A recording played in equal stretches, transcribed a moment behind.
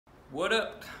What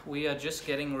up? We are just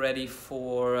getting ready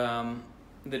for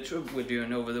the trip we're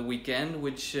doing over the weekend,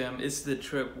 which is the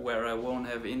trip where I won't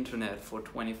have internet for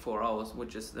 24 hours,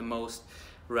 which is the most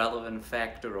relevant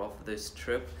factor of this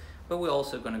trip. But we're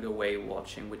also gonna go whale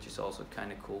watching, which is also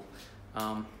kind of cool.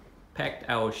 Packed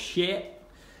our shit,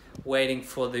 waiting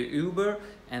for the Uber,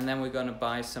 and then we're gonna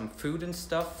buy some food and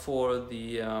stuff for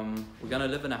the. We're gonna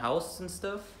live in a house and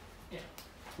stuff. Yeah.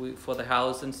 For the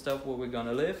house and stuff where we're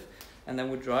gonna live. And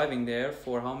then we're driving there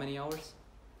for how many hours?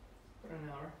 For an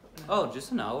hour. Oh,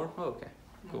 just an hour? Oh, okay,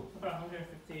 cool. About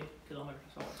 150 kilometers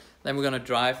or so. Then we're gonna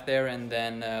drive there and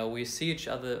then we see each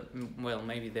other, well,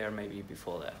 maybe there, maybe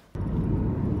before that.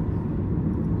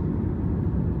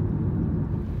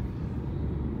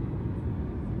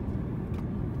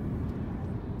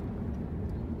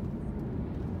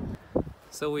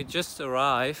 So we just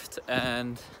arrived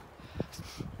and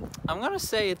I'm gonna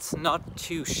say it's not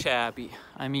too shabby.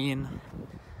 I mean,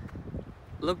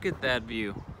 look at that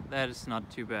view. That is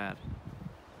not too bad.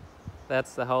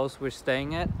 That's the house we're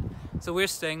staying at. So we're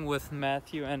staying with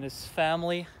Matthew and his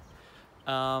family.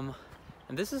 And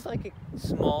this is like a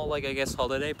small, like I guess,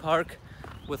 holiday park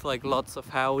with like lots of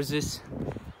houses.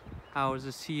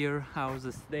 Houses here,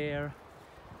 houses there.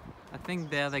 I think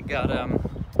there they got,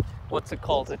 what's it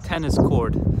called? A tennis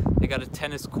court. They got a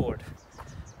tennis court.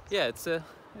 Yeah, it's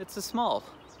a small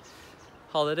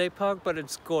holiday park, but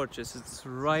it's gorgeous. It's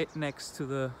right next to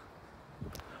the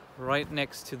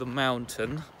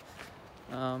mountain.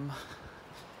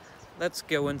 Let's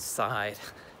go inside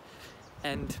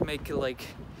and make a like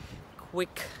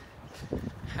quick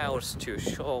house tour,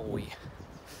 shall we?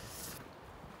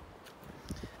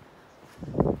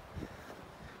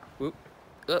 Whoop.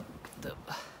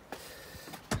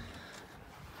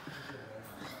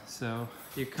 So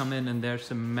you come in and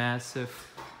there's a massive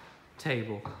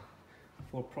table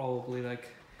for probably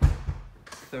like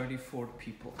 34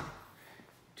 people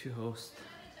to host.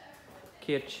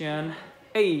 Kitchen.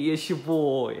 Hey, it's your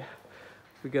boy.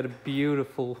 We got a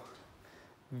beautiful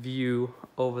view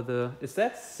over the. Is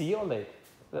that sea or lake?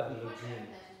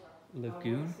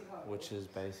 Lagoon. Which is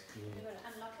basically.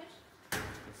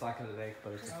 It's like a lake,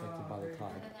 but it's affected by the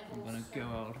tide. I'm gonna go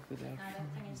out with that.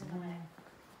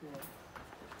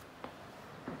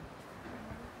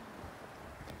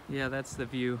 Yeah, that's the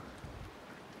view.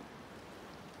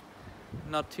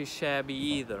 Not too shabby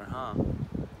either, huh?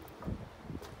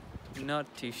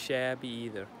 Not too shabby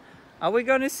either. Are we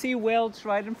gonna see whales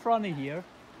right in front of here?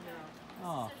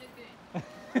 No.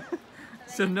 Oh.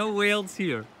 So no whales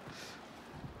here.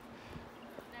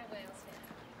 No whales here.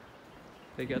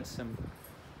 They got some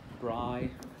braai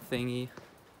thingy.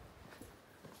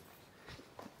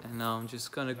 And now I'm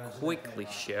just gonna quickly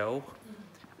show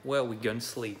where we're gonna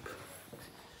sleep.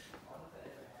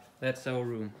 That's our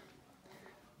room.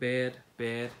 Bed,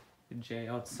 J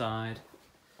outside,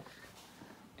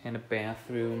 and a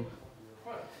bathroom,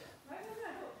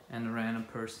 and a random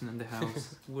person in the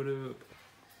house. What up?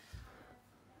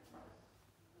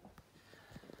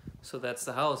 So that's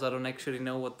the house. I don't actually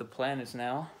know what the plan is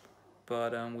now,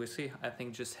 but we'll see. I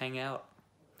think just hang out.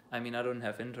 I mean, I don't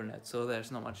have internet, so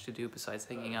there's not much to do besides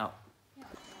hanging out.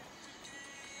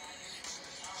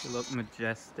 You look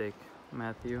majestic,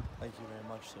 Matthew. Thank you very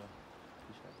much, sir.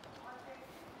 Appreciate that.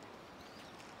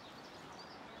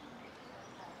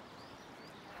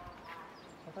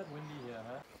 Not that windy here,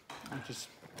 huh? I just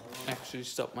actually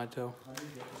stubbed my toe.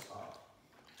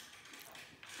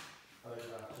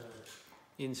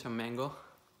 Eating some mango.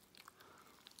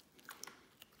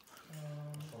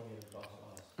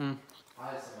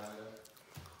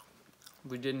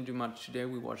 We didn't do much today.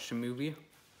 We watched a movie.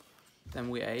 Then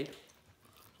we ate.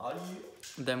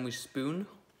 Then we spooned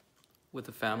with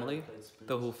the family.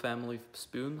 The whole family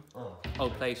spoon. Oh,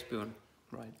 play spoon.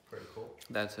 Right. Pretty cool.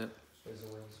 That's it. Where's the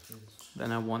wooden spoons?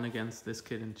 Then I won against this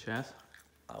kid in chess.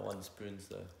 I won the spoons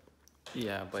though.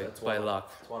 Yeah, So it's by 1-0.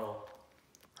 luck. It's 1-0.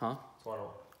 Huh? It's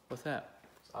 1-0. What's that?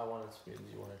 So I wanted spoons,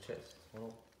 you wanted chess. It's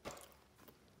 1-0.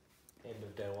 End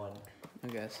of day one. I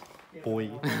guess. Boy.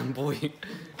 Boy,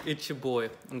 it's your boy.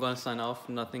 I'm gonna sign off.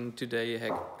 Nothing today,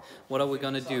 heck. What are we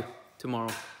gonna do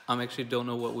tomorrow? I actually don't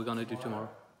know what we're gonna do tomorrow.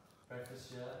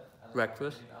 Breakfast, yeah. And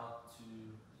Breakfast? then out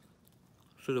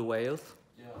to To the whales?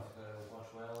 yeah, to go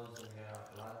watch whales and go out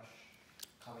for lunch.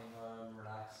 Coming home,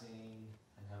 relaxing,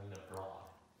 and having a braai.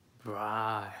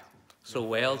 Braai. So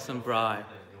whales and braai.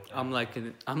 I'm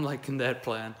liking that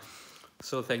plan.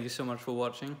 So thank you so much for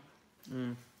watching.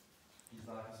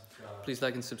 Please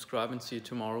like and subscribe and see you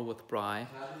tomorrow with braai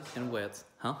and whales.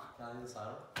 Huh? Can I do the sign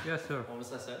up? Yeah, sure. What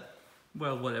was I said?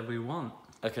 Well, whatever you want.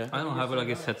 Okay. I don't have like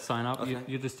a set sign up. Okay.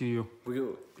 You just do you.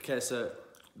 Okay, so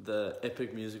the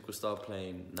epic music will start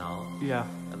playing now. Yeah.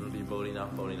 And it'll be building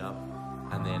up.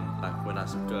 And then like when I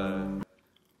go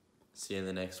see you in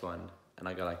the next one and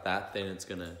I go like that, then it's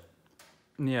gonna...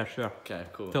 Yeah, sure. Okay,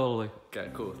 cool. Totally. Okay,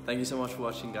 cool. Thank you so much for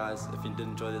watching, guys. If you did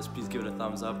enjoy this, please give it a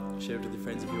thumbs up. Share it with your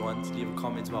friends if you want. Leave a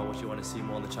comment about what you want to see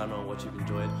more on the channel and what you've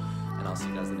enjoyed. And I'll see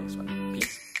you guys in the next one.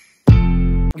 Peace.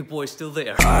 Your boy's still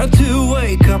there. Hard to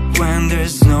wake up when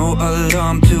there's no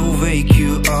alarm to wake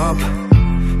you up.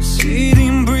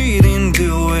 Sitting, breathing,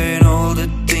 doing all the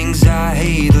things I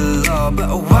hate a lot. But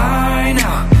why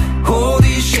now?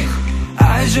 Holy shit,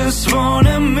 I just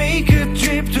wanna make a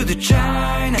trip to the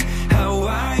China.